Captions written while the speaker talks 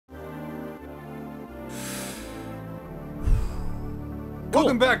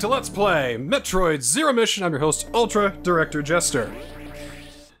Welcome back to Let's Play Metroid Zero Mission. I'm your host, Ultra Director Jester.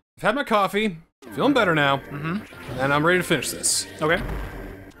 I've had my coffee, feeling better now, and I'm ready to finish this. Okay.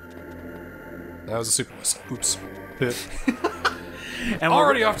 That was a super whistle. Oops. And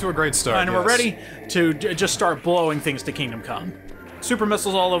already off to a great start. And we're ready to just start blowing things to Kingdom Come. Super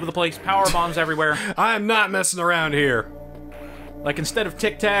missiles all over the place, power bombs everywhere. I am not messing around here. Like, instead of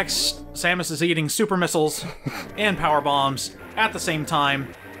Tic Tacs, Samus is eating super missiles and power bombs at the same time,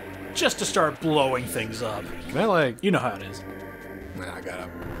 just to start blowing things up. Can I, like... You know how it is. Nah, I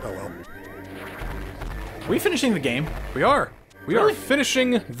gotta... Oh, well. Are we finishing the game? We are. We Really? are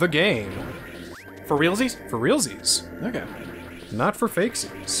finishing the game. For realsies? For realsies. Okay. Not for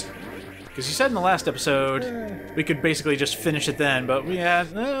fakesies. Because you said in the last episode we could basically just finish it then, but we had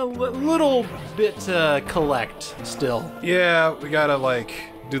a little bit to collect still. Yeah, we gotta, like,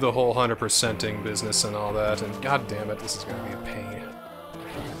 do the whole 100%ing business and all that, and god damn it, this is gonna be a pain.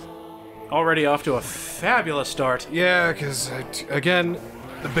 Already off to a fabulous start. Yeah, because, again,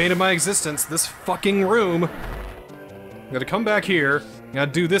 the bane of my existence, this fucking room. Gotta come back here,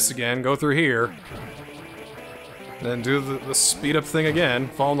 gotta do this again, go through here. Then do the speed up thing again,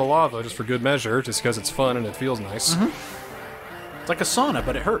 fall in the lava just for good measure, just because it's fun and it feels nice. It's like a sauna,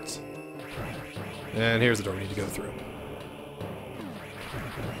 but it hurts. And here's the door we need to go through.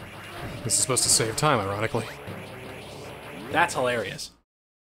 This is supposed to save time, ironically. That's hilarious.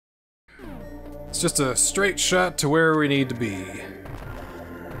 It's just a straight shot to where we need to be.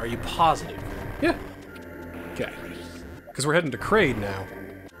 Are you positive? Yeah, Okay. because we're heading to Kraid now.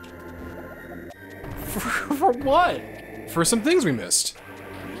 For what? For some things we missed.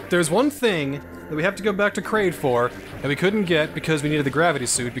 There's one thing that we have to go back to Kraid for that we couldn't get because we needed the gravity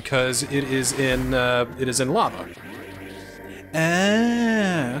suit because it is in lava.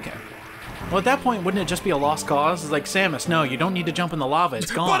 Okay. Well, at that point, wouldn't it just be a lost cause? It's like, Samus, no, you don't need to jump in the lava.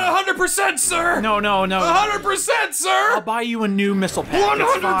 It's gone. But 100%, sir! No. 100%, sir! I'll buy you a new missile pack.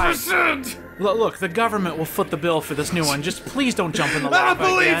 It's fine. 100%! Look, the government will foot the bill for this new one. Just please don't jump in the I lava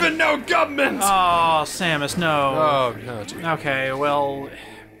don't believe again. in no government! Oh, Samus, no. Oh, no, gee. Okay, well...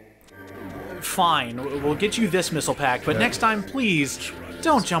 Fine, we'll get you this missile pack, but next time, please,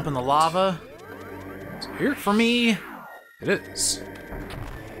 don't jump in the lava. Here? For me... It is.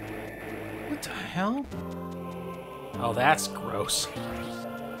 What the hell? Oh, that's gross.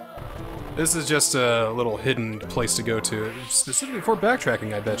 This is just a little hidden place to go to, specifically for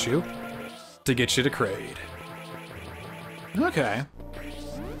backtracking, I bet you, to get you to Kraid. Okay.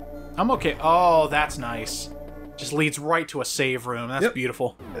 I'm okay. Oh, that's nice. Just leads right to a save room. That's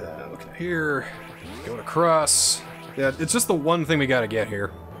beautiful. Okay, here, going across. Yeah, it's just the one thing we gotta get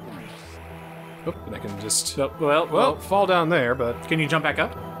here. Oh, and I can just... Well, fall down there, but... can you jump back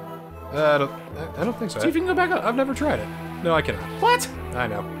up? I don't think so. See if you can go back up. I've never tried it. No, I cannot. What? I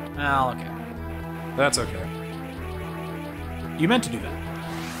know. Oh, okay. That's okay. You meant to do that.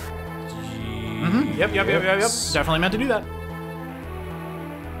 Yep. Definitely meant to do that.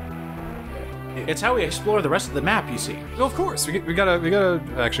 It's how we explore the rest of the map, you see. Well, of course. We gotta...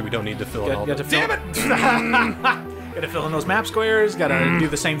 Actually, we don't need to fill it all. Damn it! Gotta fill in those map squares, gotta do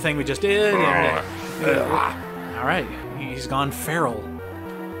the same thing we just did. Alright, he's gone feral.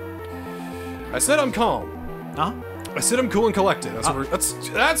 I said I'm calm. Huh? I said I'm cool and collected.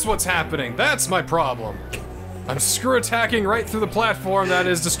 That's what's happening. That's my problem. I'm screw attacking right through the platform that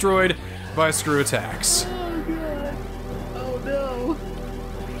is destroyed by screw attacks. Oh god. Oh no.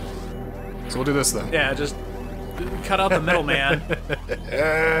 So we'll do this then. Yeah, just cut out the middleman.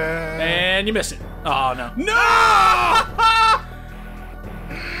 And you miss it. Oh no. No!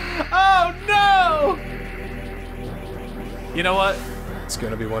 Oh no! You know what? It's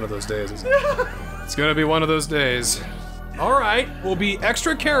gonna be one of those days, isn't it? It's gonna be one of those days. Alright, we'll be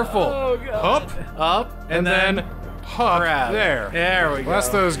extra careful. Oh god. Up, and then hop. grab. There. There we go. Well, that's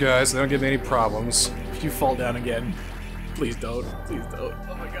those guys. They don't give me any problems. If you fall down again, please don't. Please don't.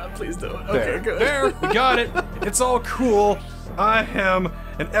 Oh my god, please don't. There. Okay, good. There, we got it. It's all cool. I am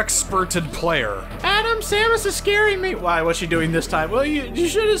an experted player. Adam, Samus is scaring me. Why? What's she doing this time? Well, you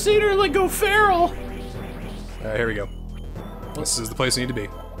should have seen her like go feral. Here we go. This is the place you need to be.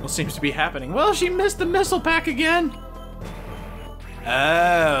 What seems to be happening? Well, she missed the missile pack again.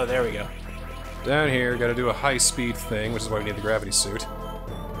 Oh, there we go. Down here, gotta do a high-speed thing, which is why we need the gravity suit.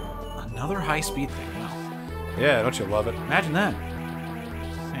 Another high-speed thing. Wow. Yeah, don't you love it? Imagine that.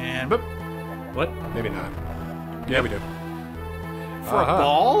 And boop. What? Maybe not. Yeah, we do. For a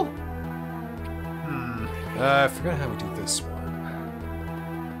ball? I forgot how we do this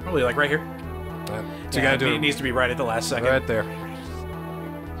one. Probably like right here. So you gotta do it needs to be right at the last second. right there.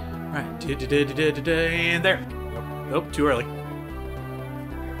 Right. And there. Nope, too early.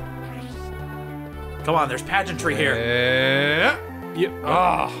 Come on, there's pageantry here.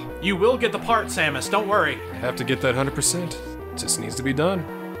 You will get the part, Samus. Don't worry. I have to get that 100%. It just needs to be done.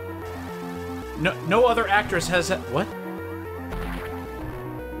 No other actress has... What?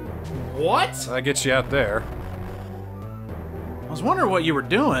 What? I get you out there. I was wondering what you were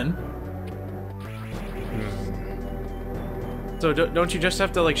doing. So don't you just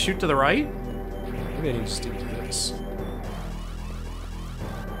have to, like, shoot to the right? Maybe I need to just do this.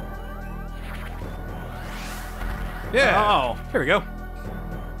 Yeah! Oh. Here we go.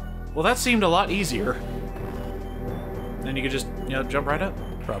 Well, that seemed a lot easier. Then you could just, jump right up.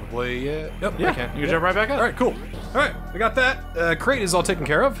 Probably, yeah. Yep, Yeah, I can. you can jump right back up. Alright, cool. Alright, we got that. Crate is all taken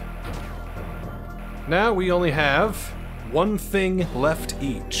care of. Now we only have one thing left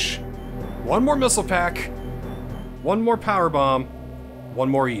each. One more missile pack, one more power bomb, one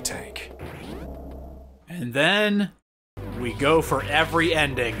more E-tank. And then we go for every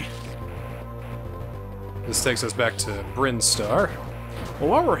ending. This takes us back to Brinstar. Well,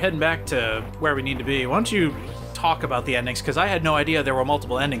 while we're heading back to where we need to be, why don't you talk about the endings, because I had no idea there were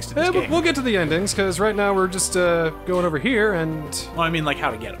multiple endings to this game. We'll get to the endings, because right now we're just going over here and... Well, I mean, like,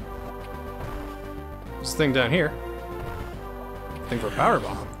 how to get them. This thing down here. Thing for a power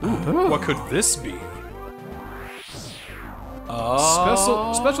bomb. Ooh, what could this be?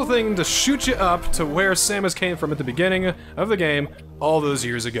 Special thing to shoot you up to where Samus came from at the beginning of the game all those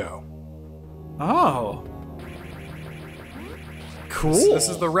years ago. Oh. Cool. This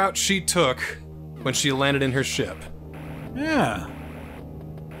is the route she took when she landed in her ship. Yeah.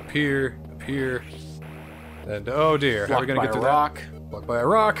 Up here, and oh dear, how are we gonna get to rock. that? Blocked by a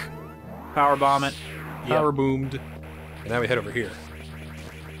rock. Power bomb it. Power boomed. And now we head over here.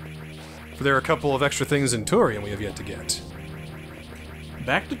 For there are a couple of extra things in Torian we have yet to get.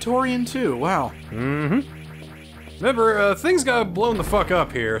 Back to Torian too, wow. Mm-hmm. Remember, things got blown the fuck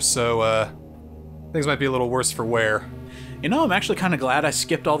up here, so, things might be a little worse for wear. You know, I'm actually kind of glad I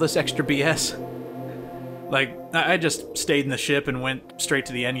skipped all this extra BS. Like, I just stayed in the ship and went straight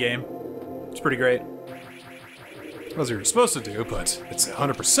to the end game. It's pretty great. That's what you're supposed to do, but it's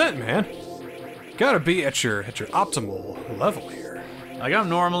 100%, man. Gotta be at your optimal level here. Like, I'm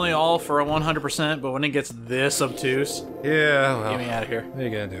normally all for a 100%, but when it gets this obtuse... Yeah, well... Get me out of here. What are you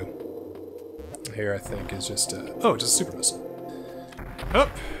gonna do? Here, I think, is just, oh, just a super missile.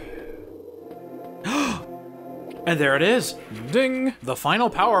 Up! And there it is. Ding! The final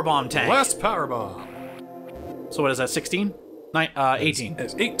power bomb tank. Last power bomb. So what is that, 16? 18.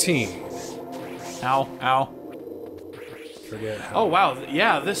 It's 18. Ow, ow. Forget how... Oh, wow.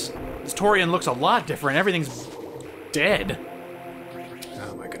 Yeah, this Torian looks a lot different. Everything's dead.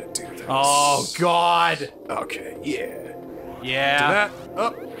 How am I gonna do this? Oh, God. Okay, yeah. Yeah. Do that.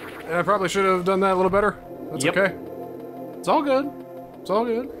 Up. I probably should have done that a little better. That's okay. It's all good. It's all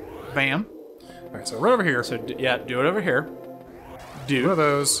good. Bam. Alright, so right over here. So, yeah, do it over here. One of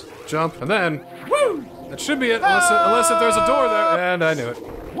those. Jump, and then... Woo! That should be it, unless if there's a door there. And I knew it.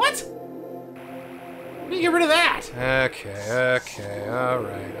 What? How do you get rid of that? Okay,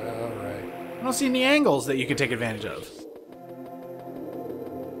 alright. I don't see any angles that you can take advantage of.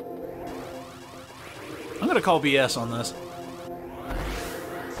 I'm gonna call BS on this.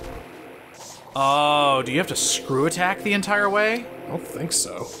 Oh, do you have to screw attack the entire way? I don't think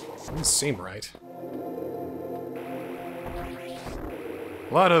so. Doesn't seem right.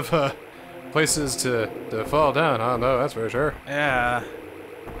 A lot of, places to fall down, huh? No, that's for sure. Yeah.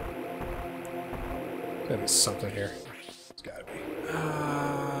 There's gotta be something here. It's gotta be.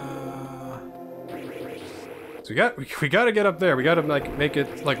 So we gotta get up there. We gotta, like, make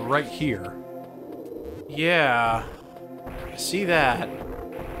it, like, right here. Yeah. I see that.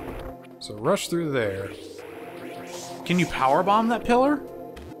 So rush through there. Can you powerbomb that pillar?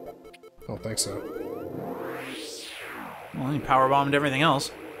 I don't think so. Well, you powerbombed everything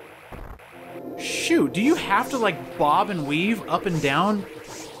else. Shoot, do you have to, like, bob and weave up and down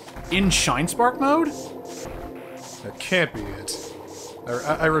in Shine Spark mode? That can't be it.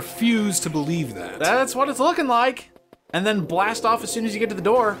 I refuse to believe that. That's what it's looking like. And then blast off as soon as you get to the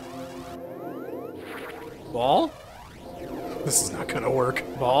door. Ball? This is not gonna work.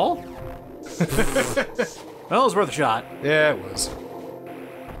 Ball? Well, it was worth a shot. Yeah, it was.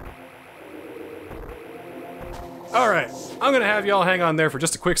 Alright, I'm gonna have y'all hang on there for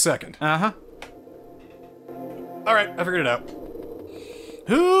just a quick second. Uh-huh. Alright, I figured it out.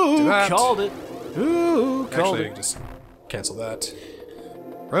 Who called it? Who called Actually, it? just cancel that.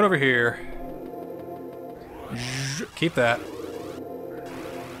 Right over here. Keep that.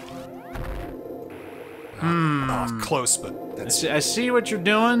 Oh, close, but that's... I see what you're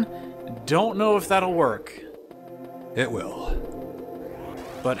doing. Don't know if that'll work. It will.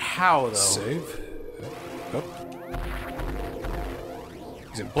 But how, though? Save.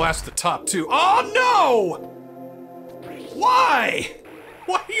 didn't blast the top, too. Oh, no! Why?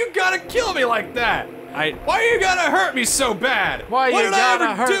 Why you gotta kill me like that? Why you gotta hurt me so bad? What did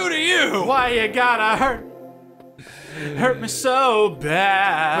I ever do to you? Why you gotta hurt me so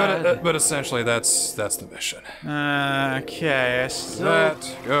bad? But essentially, that's the mission. Okay, so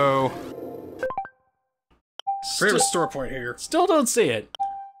Let go. Great restore point here. Still don't see it.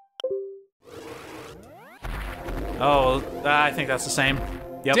 Oh, I think that's the same.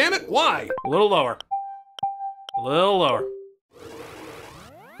 Yep. Damn it! Why? A little lower. A little lower.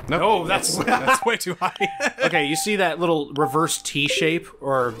 Nope. Oh, that's way too high. Okay, you see that little reverse T shape,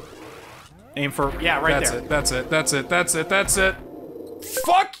 or aim for right there. That's it.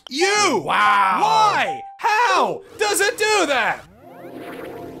 Fuck you! Wow. Why? How does it do that?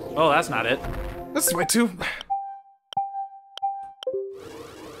 Oh, that's not it. That's way too.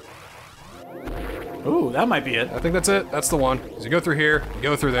 Ooh, that might be it. I think that's it. That's the one. So you go through here, you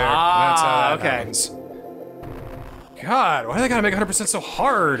go through there. That's how that happens. God, why do they gotta make 100% so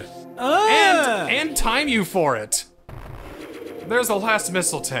hard? And time you for it. There's the last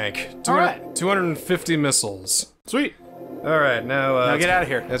missile tank. All right. 250 missiles. Sweet. All right, now Now get out of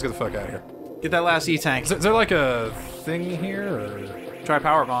here. Let's get the fuck out of here. Get that last E-tank. Is there like a thing here, or Try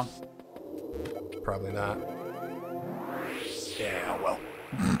power bomb. probably not? Yeah, well.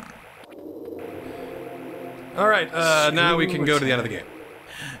 All right, now we can go to the end of the game.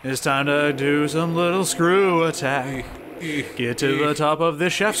 It's time to do some little screw attack. Get to the top of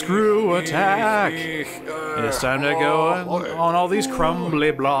this chef screw attack. It's time to go on all these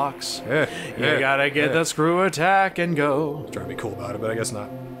crumbly blocks. You gotta get the screw attack and go. Trying to be cool about it, but I guess not.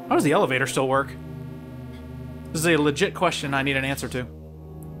 How does the elevator still work? This is a legit question I need an answer to.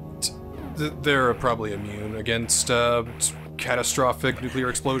 They're probably immune against catastrophic nuclear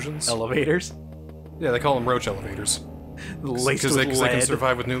explosions. Elevators? Yeah, they call them roach elevators. Laced Because with they can lead.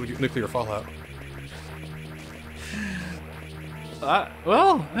 survive with nuclear fallout.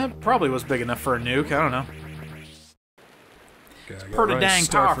 Well, that probably was big enough for a nuke. I don't know. Okay, I got Pretty a running dang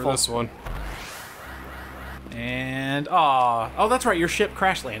start powerful. for this one. And oh, that's right. Your ship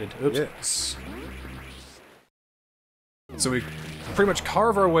crash landed. Oops. Yes. So we pretty much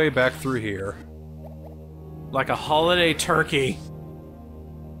carve our way back through here. Like a holiday turkey.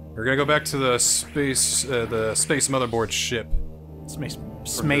 We're gonna go back to the space motherboard ship. Space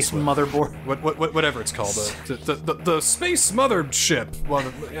this way. motherboard. Whatever it's called. The space mothership. Well,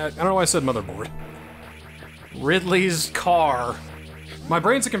 I don't know why I said motherboard. Ridley's car. My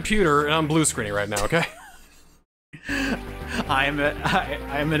brain's a computer, and I'm blue screening right now. Okay. I'm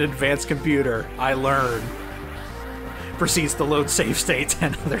an advanced computer. I learn. Proceeds to load save state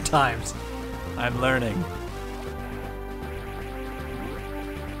 10 other times. I'm learning.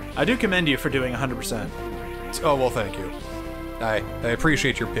 I do commend you for doing 100%. Oh well, thank you. I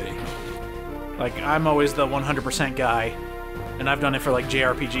appreciate your pity. Like, I'm always the 100% guy, and I've done it for like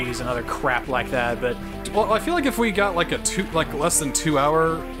JRPGs and other crap like that. But Well, I feel like if we got like a less than 2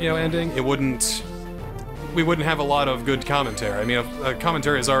 hour ending, we wouldn't have a lot of good commentary. I mean,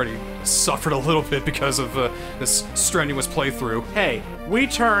 commentary has already suffered a little bit because of this strenuous playthrough. hey, we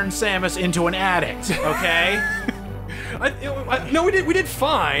turned Samus into an addict, okay? No, we did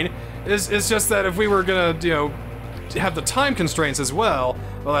fine. It's just that if we were gonna, have the time constraints as well,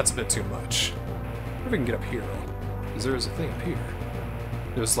 that's a bit too much. If we can get up here, because there is a thing up here.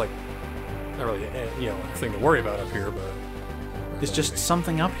 There's like, not really, a thing to worry about up here, but There's just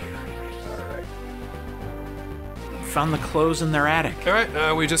something up here. all right. Found the clothes in their attic. All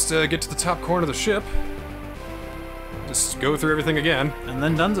right, we just get to the top corner of the ship. Just go through everything again. And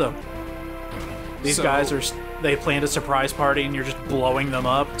then Dunzo. These guys they planned a surprise party and you're just blowing them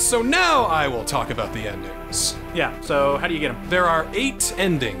up. So now I will talk about the endings. Yeah, so how do you get them? There are 8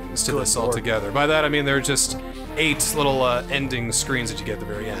 endings to this Lord. altogether. By that I mean there are just 8 little ending screens that you get at the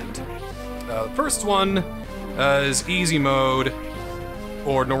very end. The first one is easy mode,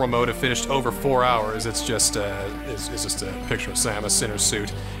 or normal mode if finished over 4 hours. It's just it's just a picture of Samus in her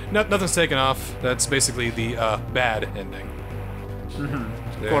suit. Nothing's taken off. That's basically the bad ending.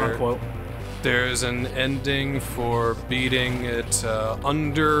 Mm-hmm. Quote unquote. There's an ending for beating it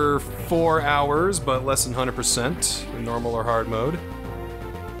under 4 hours, but less than 100% in normal or hard mode.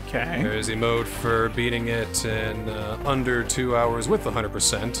 Okay. There's a mode for beating it in under 2 hours with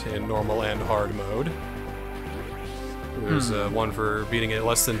 100% in normal and hard mode. There's one for beating it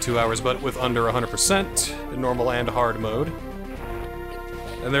less than 2 hours, but with under 100% in normal and hard mode.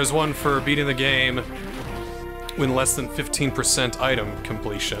 And there's one for beating the game when less than 15% item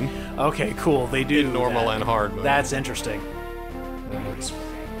completion. Okay, cool. They do in normal that. and hard mode. That's interesting. That's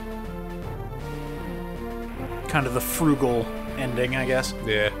Kind of the frugal ending, I guess.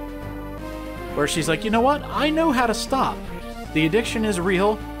 Yeah. Where she's like, you know what? I know how to stop. The addiction is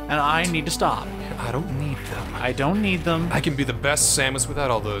real, and I need to stop. I don't need them. I don't need them. I can be the best Samus without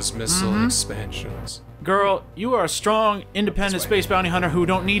all those missile expansions. Girl, you are a strong, independent space bounty hunter who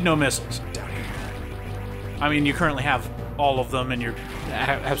don't need no missiles. Down here. I mean, you currently have all of them, and you're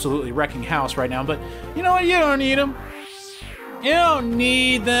absolutely wrecking house right now, but you know what? You don't need them. You don't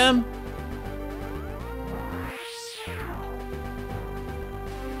need them.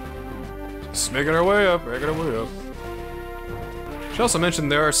 Just making our way up, making our way up. She also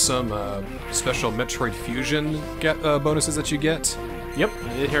mentioned there are some special Metroid Fusion bonuses that you get. Yep,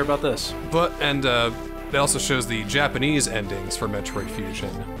 I did hear about this. And it also shows the Japanese endings for Metroid Fusion.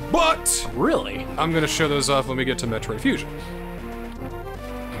 But Really? I'm gonna show those off when we get to Metroid Fusion.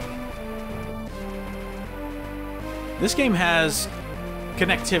 This game has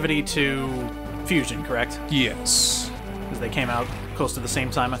connectivity to Fusion, correct? Yes. Because they came out close to the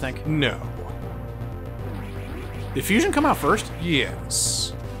same time, I think. No. Did Fusion come out first?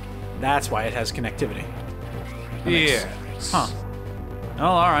 Yes. That's why it has connectivity. Yes. Huh. Oh,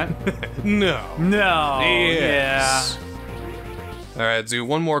 alright. No. No. Yes. Alright, do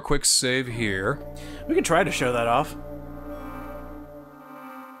one more quick save here. Yeah. We could try to show that off.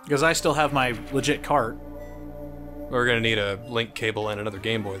 Because I still have my legit cart. We're gonna need a link cable and another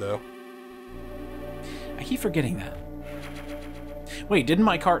Game Boy, though. I keep forgetting that. Wait, didn't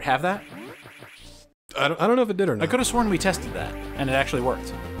my cart have that? I don't know if it did or not. I could have sworn we tested that, and it actually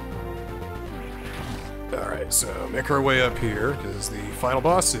worked. Alright, so make our way up here, because the final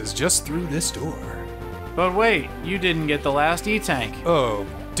boss is just through this door. But wait, you didn't get the last E-Tank. Oh,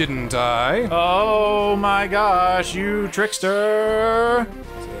 didn't I? Oh my gosh, you trickster!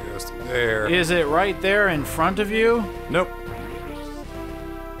 So it goes through there. Is it right there in front of you? Nope.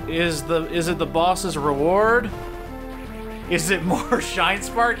 Is it the boss's reward? Is it more shine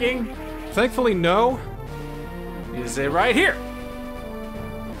sparking? Thankfully, no. Is it right here?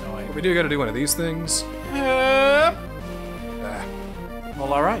 No, wait. We do gotta do one of these things. Yep. Ah,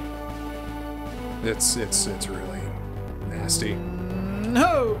 Well, alright. it's really nasty.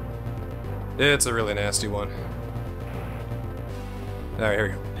 No! It's a really nasty one. Alright, here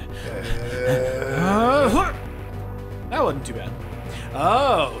we go. That wasn't too bad.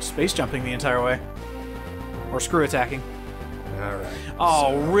 Oh, space jumping the entire way. Or screw attacking. Alright.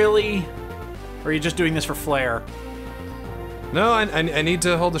 Oh, really? Or are you just doing this for flair? No, I need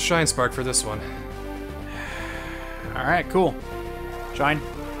to hold the shine spark for this one. Alright, cool. Shine.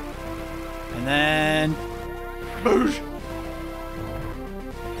 And then... Boosh!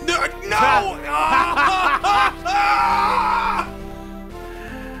 No!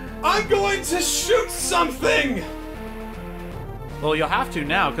 I'm going to shoot something! Well, you'll have to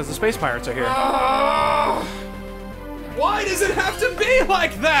now, because the space pirates are here. Why does it have to be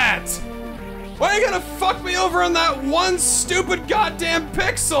like that? Why are you gonna fuck me over on that one stupid goddamn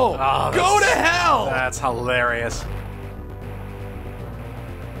pixel? Oh, Go to hell! That's hilarious.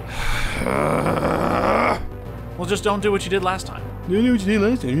 Well, just don't do what you did last time. You know what you did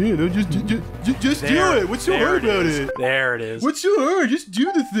last time. You know, just do it. What's so hard about it? There it is. What's so hard? Just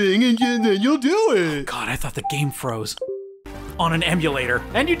do the thing and then you'll do it. God, I thought the game froze. On an emulator.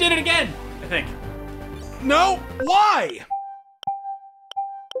 And you did it again, I think. No! Why?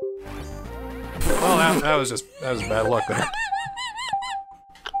 Well, that was bad luck there.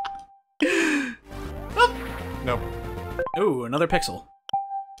 Nope. Ooh, another pixel.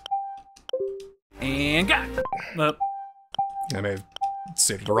 And got it. I may have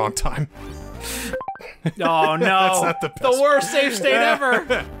saved at the wrong time. Oh no! That's not the best. worst save state ever.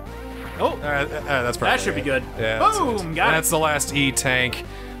 Oh, Alright, that's probably that should be good. Yeah, Boom! Got that's the last E-Tank.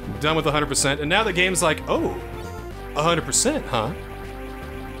 Done with 100%, and now the game's like, oh, 100%, huh?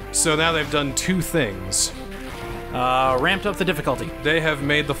 So now they've done two things. Ramped up the difficulty. They have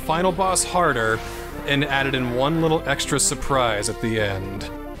made the final boss harder and added in one little extra surprise at the end.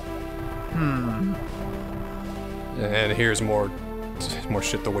 And here's more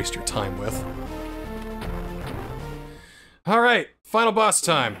shit to waste your time with. Alright, final boss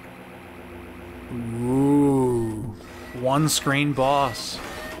time. Ooh, one screen boss.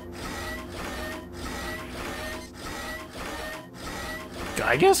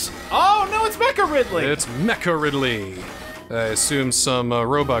 Giygas? Oh no, it's Mecha Ridley. It's Mecha Ridley. I assume some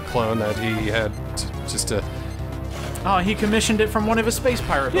robot clone that he had just to... Oh, he commissioned it from one of his space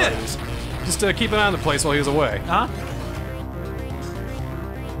pirate Yeah. buddies. Just to keep an eye on the place while he was away. Huh?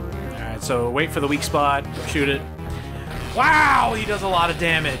 Alright, so wait for the weak spot, shoot it. Wow, he does a lot of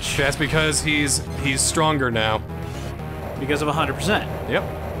damage. That's because he's stronger now. Because of 100%. Yep.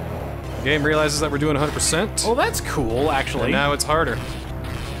 The game realizes that we're doing 100%. Well, that's cool, actually. And now it's harder.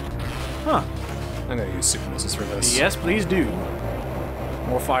 Huh. I'm gonna use super missiles for this. Yes, please do.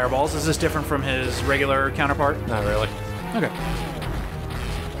 More fireballs. Is this different from his regular counterpart? Not really. Okay.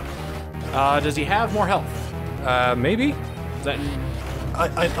 Does he have more health? Maybe? Is that...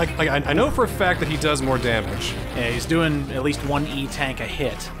 I know for a fact that he does more damage. Yeah, he's doing at least one E-tank a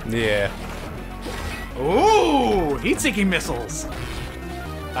hit. Yeah. Ooh! Heat-seeking missiles!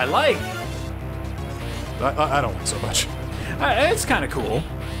 I like. I don't like so much. It's kind of cool.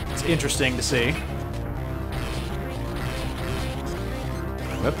 It's interesting to see.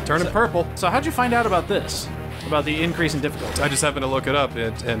 Yep, turning purple. So how'd you find out about this? About the increase in difficulty? I just happened to look it up,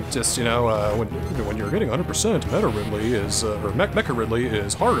 and just, you know, when you're getting 100%, METROID is, or MECHA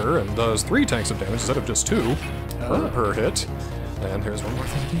is harder and does 3 tanks of damage instead of just 2 per hit. And here's one more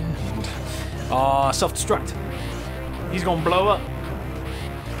thing at the end. Self-destruct. He's gonna blow up.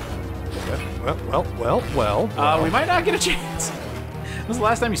 Well. We might not get a chance. When was the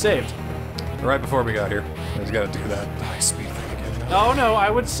last time you saved? Right before we got here. I just gotta do that high-speed thing again. Oh no, I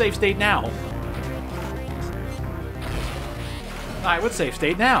would save state now. I would save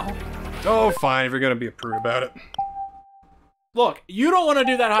state now. Oh, fine, if you're gonna be a prude about it. Look, you don't want to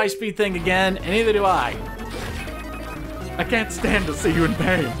do that high-speed thing again, and neither do I. I can't stand to see you in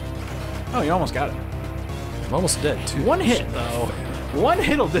pain. Oh, you almost got it. I'm almost dead, too. One hit, though. One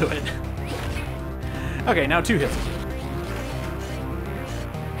hit'll do it. Okay, now 2 hits.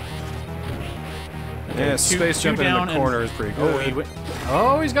 Okay, Yeah, space jumping in the corner is pretty good.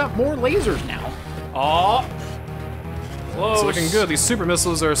 He's got more lasers now. Oh, close. It's looking good. These super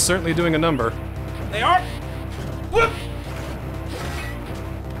missiles are certainly doing a number. They are. Whoop.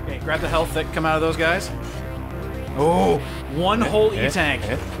 Okay, grab the health that come out of those guys. Oh, one whole E-tank.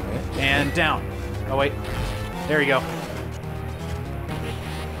 And down. Oh, wait. There you go.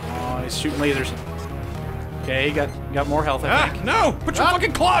 Oh, he's shooting lasers. Okay, he got more health, I think. No! Put your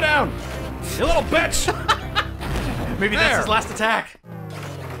fucking claw down! You little bitch! Maybe that's his last attack.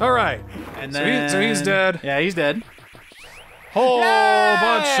 Alright. And then... So he's dead. Yeah, he's dead. Whole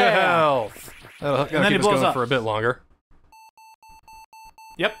bunch of health. That'll then he keep us blows going up. for a bit longer.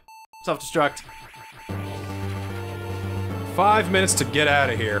 Yep. Self-destruct. 5 minutes to get out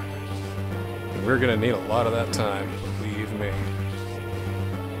of here. And we're gonna need a lot of that time, believe me.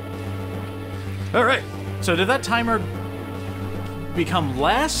 Alright. So did that timer become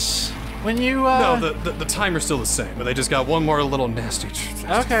less when you, No, the timer's still the same, but they just got one more little nasty thing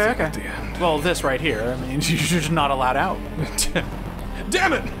Okay. at the end. Well, this right here, I mean, you're just not allowed out.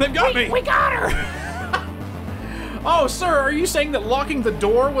 Damn it! They've got me! We got her! Oh, sir, are you saying that locking the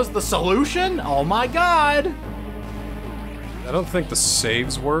door was the solution? Oh my god! I don't think the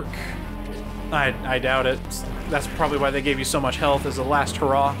saves work. I doubt it. That's probably why they gave you so much health as a last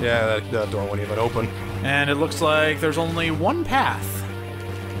hurrah. Yeah, that door wouldn't even open. And it looks like there's only one path.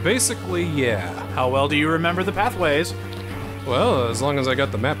 Basically, yeah. How well do you remember the pathways? Well, as long as I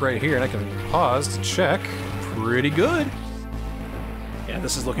got the map right here and I can pause to check, pretty good. Yeah,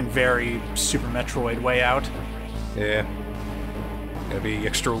 this is looking very Super Metroid way out. Yeah. Gotta be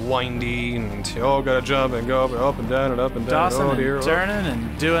extra windy and gotta jump and go up and down and up and down. Tossing Oh dear. and turning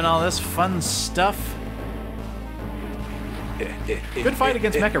and doing all this fun stuff. Good fight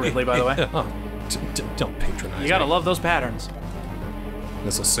against Mecha Ridley, by the way. Oh, don't patronize You gotta me. love those patterns.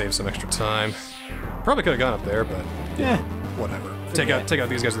 This will save some extra time. Probably could have gone up there, but Yeah. whatever. Take out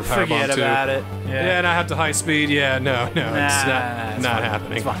these guys with the power bomb Forget too. about it. Yeah, and I have to high speed. Yeah, no, it's it's not fine.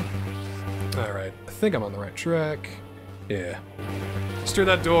 happening. It's fine. All right, I think I'm on the right track. Yeah. Just through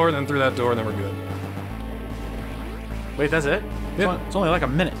that door, then through that door, and then we're good. Wait, that's it? Yeah. It's only like a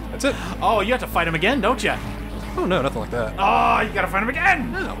minute. That's it. Oh, you have to fight him again, don't you? Oh no, nothing like that. Oh, you gotta fight him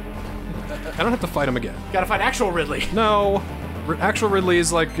again! No. I don't have to fight him again. You gotta fight actual Ridley. No. Actual Ridley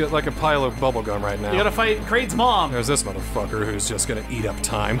is like a pile of bubblegum right now. You gotta fight Kraid's mom. There's this motherfucker who's just gonna eat up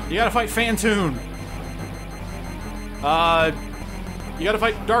time. You gotta fight Fantoon. You gotta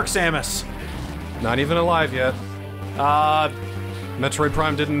fight Dark Samus. Not even alive yet. Uh, Metroid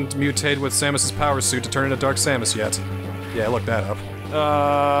Prime didn't mutate with Samus's power suit to turn into Dark Samus yet. Yeah, I looked that up.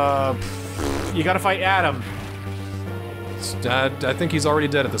 you gotta fight Adam. I think he's already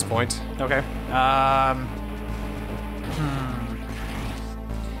dead at this point. Okay.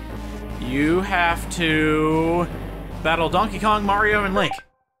 You have to battle Donkey Kong, Mario, and Link.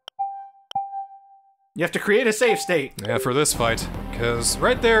 You have to create a save state. Yeah, for this fight, because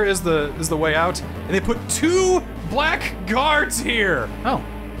right there is the way out, and they put 2 black guards here, Oh.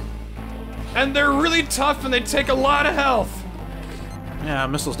 and they're really tough and they take a lot of health. Yeah,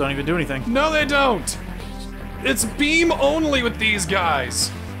 missiles don't even do anything. No, they don't. It's beam only with these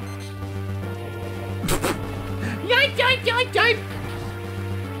guys.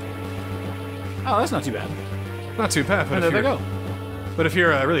 Oh, that's not too bad. Not too bad, but And there they go. But if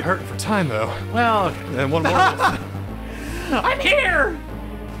you're really hurting for time, though, Well, then one more. I'm here!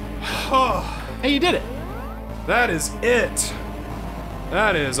 Hey, you did it. That is it.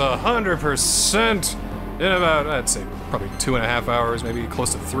 That is 100% in about, I'd say, probably 2.5 hours, maybe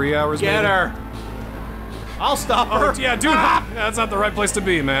close to 3 hours. Get maybe. her. I'll stop her. Oh, yeah, dude. Yeah, that's not the right place to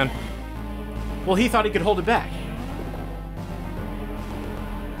be, man. Well, he thought he could hold it back.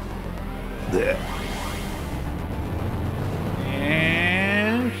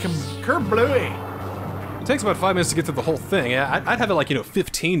 And kerblooey. It takes about 5 minutes to get through the whole thing. Yeah, I'd have it like,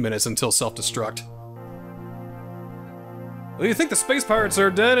 15 minutes until self-destruct. Well, you think the space pirates are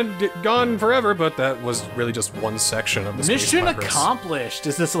dead and gone forever, but that was really just one section of the space Mission pirates. accomplished.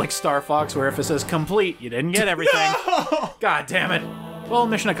 Is this like Star Fox, where if it says complete, you didn't get everything? No! God damn it. Well,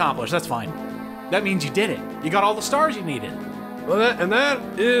 mission accomplished. That's fine. That means you did it. You got all the stars you needed. Well,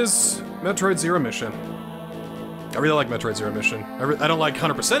 that is Metroid Zero Mission. I really like Metroid Zero Mission. I don't like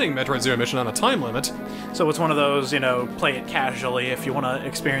 100%ing Metroid Zero Mission on a time limit. So it's one of those, play it casually if you want to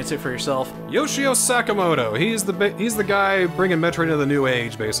experience it for yourself. Yoshio Sakamoto. He's the guy bringing Metroid into the new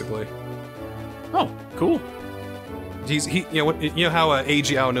age, basically. Oh, cool. You know how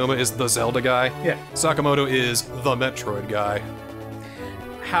Eiji Aonuma is the Zelda guy? Yeah. Sakamoto is the Metroid guy.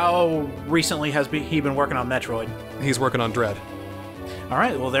 How recently has he been working on Metroid? He's working on Dread. All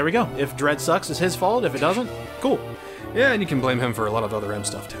right, well, there we go. If Dread sucks, it's his fault. If it doesn't, cool. Yeah, and you can blame him for a lot of other M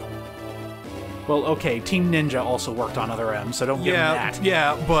stuff, too. Well, okay, Team Ninja also worked on other M's, so don't give him that.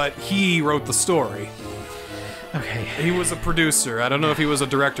 Yeah, but he wrote the story. Okay. He was a producer. I don't know if he was a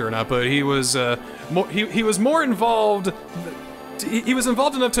director or not, but he was he was more involved. He was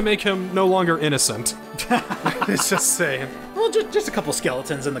involved enough to make him no longer innocent. It's just saying. Well, just a couple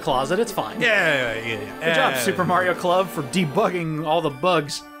skeletons in the closet. It's fine. Yeah. Good job, Super Mario Club, for debugging all the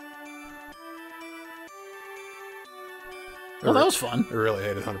bugs. Well, that was fun. I really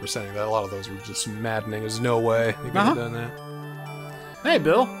hated 100%ing that. A lot of those were just maddening. There's no way you could have done that. Hey,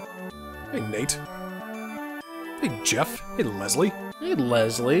 Bill. Hey, Nate. Hey, Jeff. Hey, Leslie. Hey,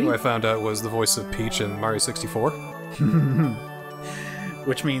 Leslie. Who I found out was the voice of Peach in Mario 64.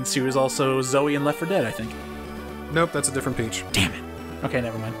 Which means she was also Zoe in Left 4 Dead, I think. Nope, that's a different Peach. Damn it. Okay,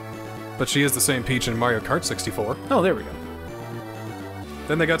 never mind. But she is the same Peach in Mario Kart 64. Oh, there we go.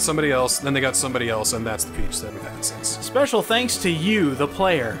 Then they got somebody else, then they got somebody else, and that's the Peach that we've had since. Special thanks to you, the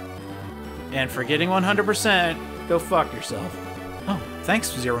player. And for getting 100%, go fuck yourself. Oh,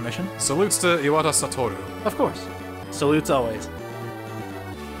 thanks, Zero Mission. Salutes to Iwata Satoru. Of course. Salutes always.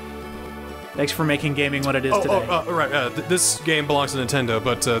 Thanks for making gaming what it is today. Right. This game belongs to Nintendo,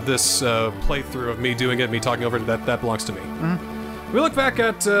 but this playthrough of me doing it, me talking over it, that belongs to me. Mm-hmm. We look back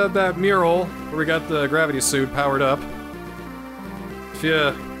at that mural where we got the gravity suit powered up. If you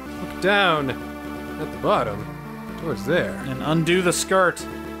look down at the bottom, towards there. And undo the skirt.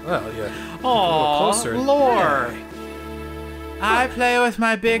 Well, yeah. Aww, closer. lore. Yeah. I play with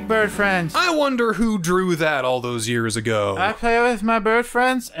my big bird friends. I wonder who drew that all those years ago. I play with my bird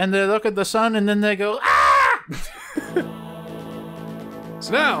friends, and they look at the sun, and then they go, ah!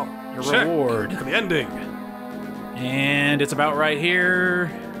 So now, Your check reward. for the ending. And it's about right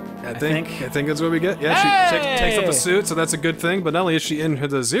here. I think that's what we get. Yeah, she takes up the suit, so that's a good thing. But not only is she in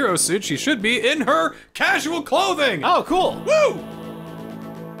the Zero suit, she should be in her casual clothing. Oh, cool. Woo!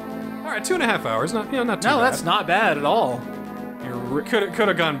 All right, 2.5 hours. Not too bad. No, that's not bad at all. Could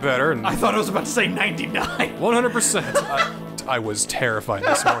have gone better. And I thought I was about to say 99. 100%. I was terrified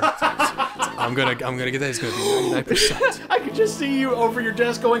this morning. I'm gonna get that. It's gonna be 99%. I could just see you over your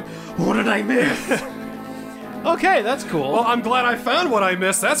desk going, "What did I miss?" Okay, that's cool. Well, I'm glad I found what I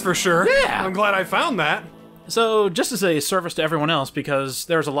missed. That's for sure. Yeah. I'm glad I found that. So, just as a service to everyone else, because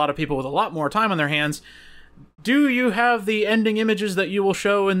there's a lot of people with a lot more time on their hands, do you have the ending images that you will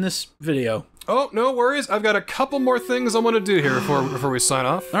show in this video? Oh, no worries. I've got a couple more things I want to do here before we sign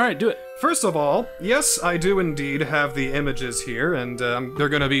off. All right, do it. First of all, yes, I do indeed have the images here, and they're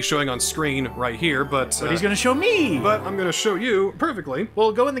going to be showing on screen right here, but... But he's going to show me! But I'm going to show you perfectly.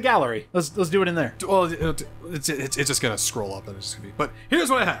 Well, go in the gallery. Let's do it in there. Well, it's just going to scroll up, and it's going to be... But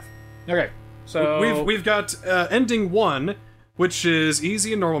here's what I have. Okay, so... We've got ending 1, which is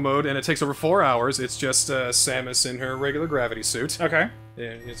easy in normal mode, and it takes over 4 hours. It's just Samus in her regular gravity suit. Okay.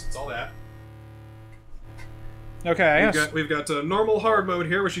 Yeah, it's all that. Okay, We've got normal hard mode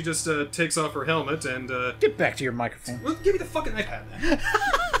here, where she just takes off her helmet and... Get back to your microphone. Well, give me the fucking iPad, then.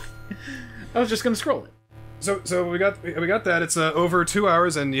 I was just gonna scroll it. So we got that. It's over 2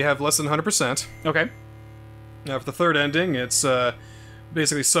 hours, and you have less than 100%. Okay. Now for the third ending, it's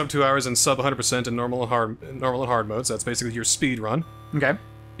basically sub 2 hours and sub 100% in normal and hard mode. So that's basically your speed run. Okay.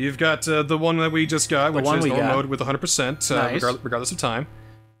 You've got the one that we just got, which is normal mode with 100%, Nice. regardless of time.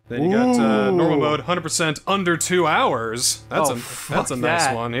 Then you got normal mode, 100% under 2 hours. That's a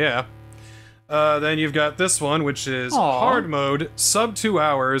nice one, yeah. Then you've got this one, which is hard mode, sub 2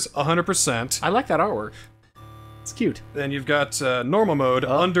 hours, 100%. I like that artwork. It's cute. Then you've got normal mode,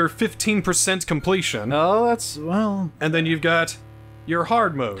 under 15% completion. Oh, that's, well... And then you've got your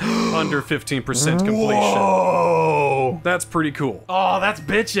hard mode, under 15% completion. Whoa! That's pretty cool. Oh, that's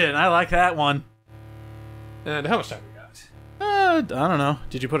bitchin'. I like that one. And how much time we got? I don't know.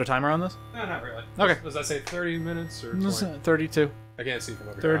 Did you put a timer on this? No, not really. Okay. Does that say 30 minutes or 20? 32. I can't see from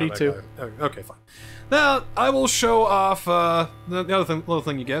over 32. here. Okay, fine. Now, I will show off the other little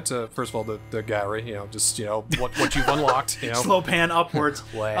thing you get. First of all, the gallery, just, what you've unlocked, Slow pan upwards.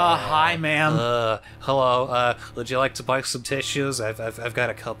 Hi, ma'am. Hello, would you like to buy some tissues? I've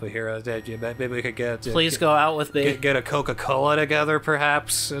got a couple here. Maybe we could get... Please go out with me. Get a Coca-Cola together,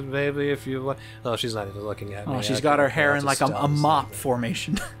 perhaps, and maybe if you want... Oh, she's not even looking at me. Oh, she's got her hair in like a mop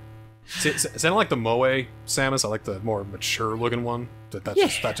formation. Is that like the Moe Samus? I like the more mature-looking one. That's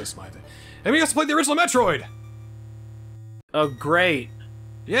just my thing. And we got to play the original Metroid! Oh, great.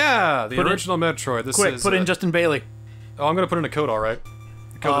 Yeah, the original Metroid. This Quick, is, put in Justin Bailey. Oh, I'm gonna put in a code, alright.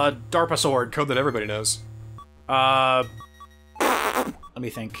 DARPA sword. Code that everybody knows. Let me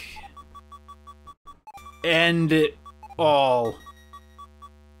think. End it all.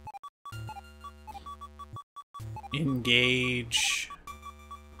 Engage...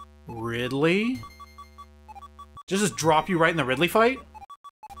 Ridley? Does this drop you right in the Ridley fight?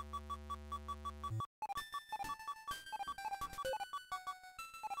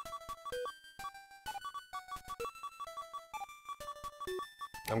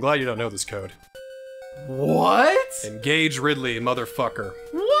 I'm glad you don't know this code. What? Engage Ridley, motherfucker.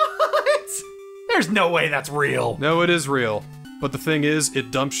 What? There's no way that's real. No, it is real. But the thing is,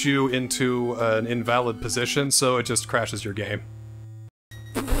 it dumps you into an invalid position, so it just crashes your game.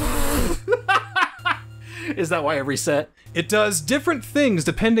 Is that why it reset? It does different things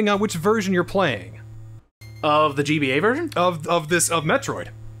depending on which version you're playing. Of the GBA version? Of Metroid.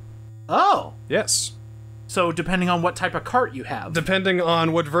 Oh. Yes. So depending on what type of cart you have. Depending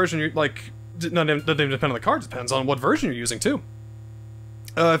on what version you're, doesn't even depend on the card, it depends on what version you're using, too.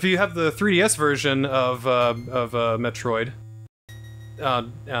 If you have the 3DS version of Metroid,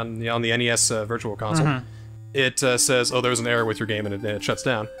 on the NES Virtual Console, it says, oh, there's an error with your game, and it shuts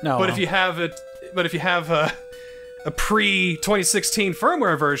down. No. But if you have a pre-2016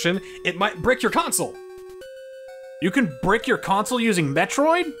 firmware version, it might brick your console. You can brick your console using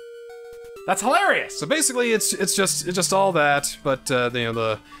Metroid? That's hilarious. So basically, it's just all that, but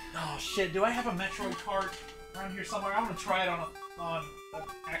the. Oh shit! Do I have a Metroid cart around here somewhere? I'm gonna try it on an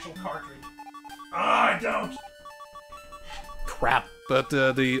actual cartridge. I don't. Crap. But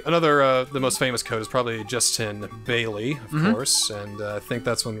the most famous code is probably Justin Bailey, of course, and I think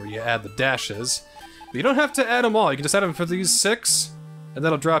that's when you add the dashes. But you don't have to add them all. You can just add them for these 6, and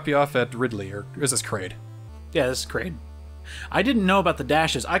that'll drop you off at Ridley, or is this Kraid? Yeah, this is Kraid. I didn't know about the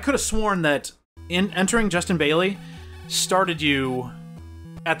dashes. I could have sworn that entering Justin Bailey started you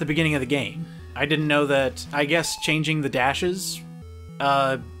at the beginning of the game. I didn't know that, I guess, changing the dashes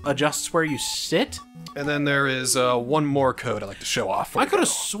adjusts where you sit? And then there is one more code I'd like to show off. I could have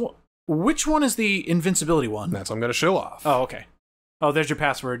sworn... Which one is the invincibility one? That's what I'm going to show off. Oh, okay. Oh, there's your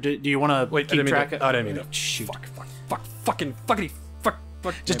password. Do you want to keep track of... I didn't mean to. Shoot. Fuck.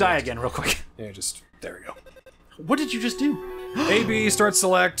 Just die again real quick. Yeah, there we go. What did you just do? AB, start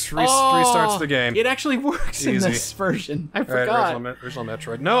select, restarts the game. It actually works in this version. I forgot. All right, original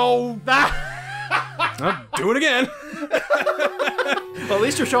Metroid. No! Do it again! Well, at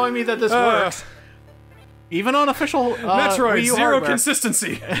least you're showing me that this works. Even on official Metroid, Wii U zero hardware.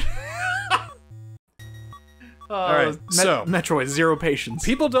 consistency. Alright, so... Metroid, zero patience.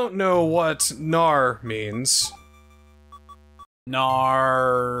 People don't know what NAR means.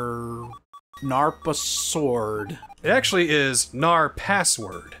 NARPA sword. It actually is NAR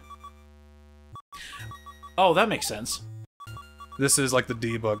password. Oh, that makes sense. This is like the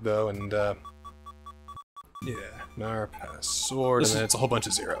debug though, and yeah, NAR password, and then it's a whole bunch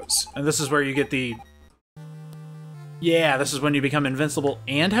of zeros. And this is where you get the... Yeah, this is when you become invincible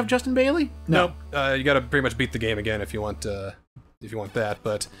and have Justin Bailey? No. Nope. You gotta pretty much beat the game again if you want that,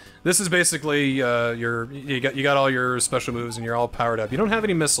 but this is basically you got all your special moves and you're all powered up. You don't have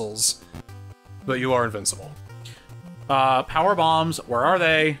any missiles, but you are invincible. Power bombs, where are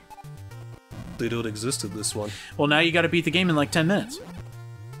they? They don't exist in this one. Well, now you gotta beat the game in like 10 minutes.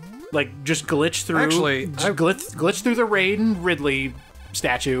 Like, just glitch through... Actually, glitch through the Raiden Ridley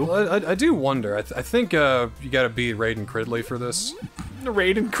statue. Well, I do wonder. I think you gotta beat Raiden Ridley for this.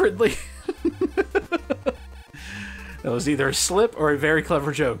 Raiden Cridley. That was either a slip or a very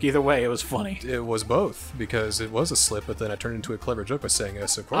clever joke. Either way, it was funny. It was both, because it was a slip, but then I turned into a clever joke by saying,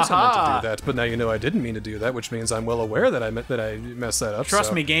 yes, of course I meant to do that, but now you know I didn't mean to do that, which means I'm well aware that I messed that up.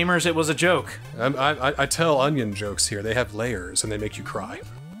 Trust me, gamers, it was a joke. I tell onion jokes here. They have layers, and they make you cry.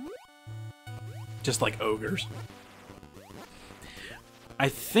 Just like ogres. I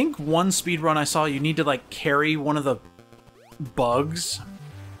think one speedrun I saw, you need to, like, carry one of the bugs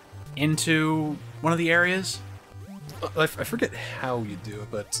into one of the areas. I forget how you do it,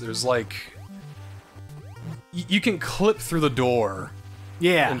 but there's like... You can clip through the door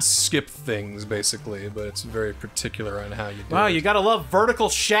Yeah. and skip things, basically, but it's very particular on how you do it. Wow, you gotta love vertical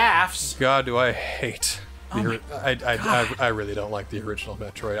shafts. God, do I hate... I really don't like the original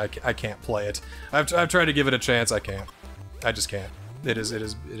Metroid. I can't play it. I've tried to give it a chance. I can't. I just can't. It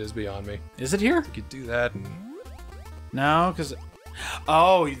is beyond me. Is it here? You could do that and... No, because...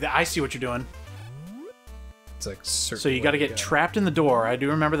 Oh, I see what you're doing. It's like So you gotta get trapped in the door. I do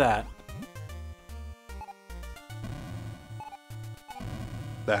remember that.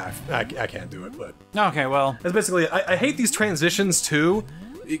 I can't do it, but... Okay, well... That's basically... I hate these transitions, too,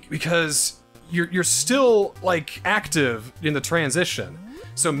 because you're still, like, active in the transition.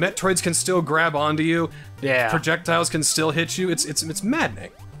 So Metroids can still grab onto you. Yeah. Projectiles can still hit you. It's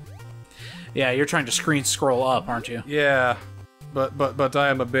maddening. Yeah, you're trying to screen scroll up, aren't you? Yeah. But I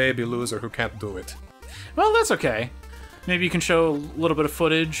am a baby loser who can't do it. Well, that's okay. Maybe you can show a little bit of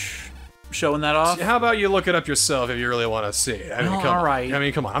footage showing that off. How about you look it up yourself if you really want to see it? I mean, come on. Alright. I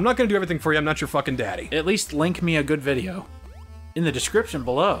mean, come on. I'm not going to do everything for you. I'm not your fucking daddy. At least link me a good video. In the description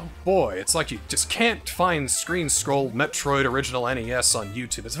below. Boy, it's like you just can't find screen scroll Metroid Original NES on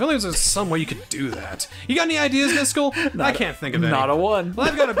YouTube. It's really there's some way you could do that. You got any ideas, Niskel? I can't think of any. Not a one. Well,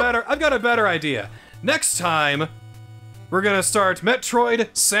 I've got a better idea. Next time, we're gonna start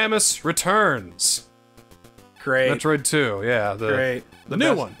Metroid Samus Returns. Great. Metroid 2, yeah, the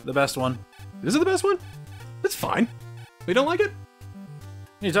new one. The best one. Is it the best one? It's fine. We don't like it?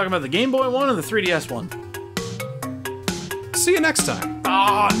 You talking about the Game Boy one or the 3DS one? See you next time.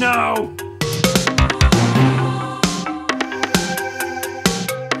 Oh no!